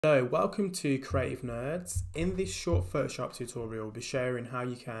Hello, welcome to Creative Nerds. In this short Photoshop tutorial, we'll be sharing how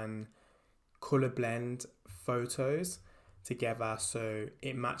you can color blend photos together so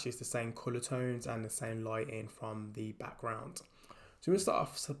it matches the same color tones and the same lighting from the background. So we're going to start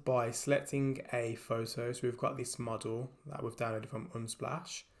off by selecting a photo. So we've got this model that we've downloaded from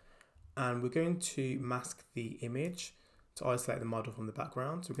Unsplash, and we're going to mask the image to isolate the model from the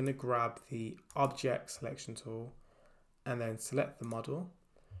background. So we're going to grab the object selection tool and then select the model.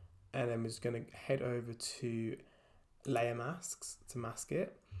 And then we're just going to head over to layer masks to mask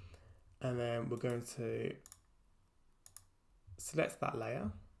it. And then we're going to select that layer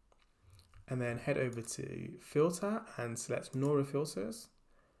and then head over to filter and select Nora filters.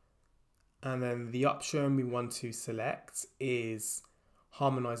 And then the option we want to select is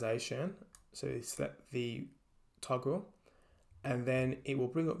harmonization. So select the toggle and then it will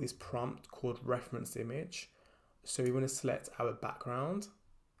bring up this prompt called reference image. So we want to select our background.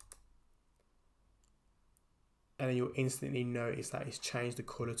 And then you'll instantly notice that it's changed the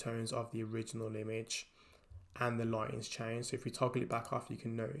color tones of the original image and the lighting's changed. So if we toggle it back off, you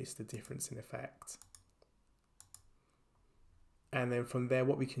can notice the difference in effect. And then from there,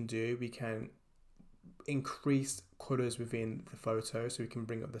 what we can do, we can increase colors within the photo. So we can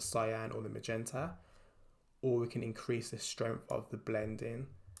bring up the cyan or the magenta, or we can increase the strength of the blending.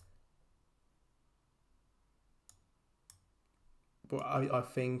 But I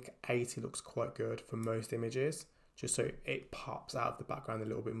think 80 looks quite good for most images, just so it pops out of the background a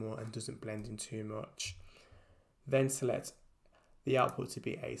little bit more and doesn't blend in too much. Then select the output to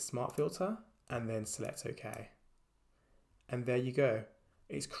be a smart filter and then select OK. And there you go.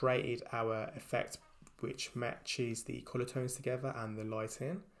 It's created our effect which matches the color tones together and the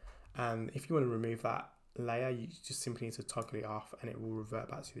lighting. And if you want to remove that layer, you just simply need to toggle it off and it will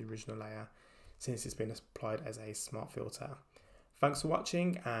revert back to the original layer since it's been applied as a smart filter. Thanks for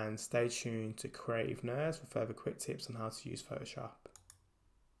watching and stay tuned to Creative Nerds for further quick tips on how to use Photoshop.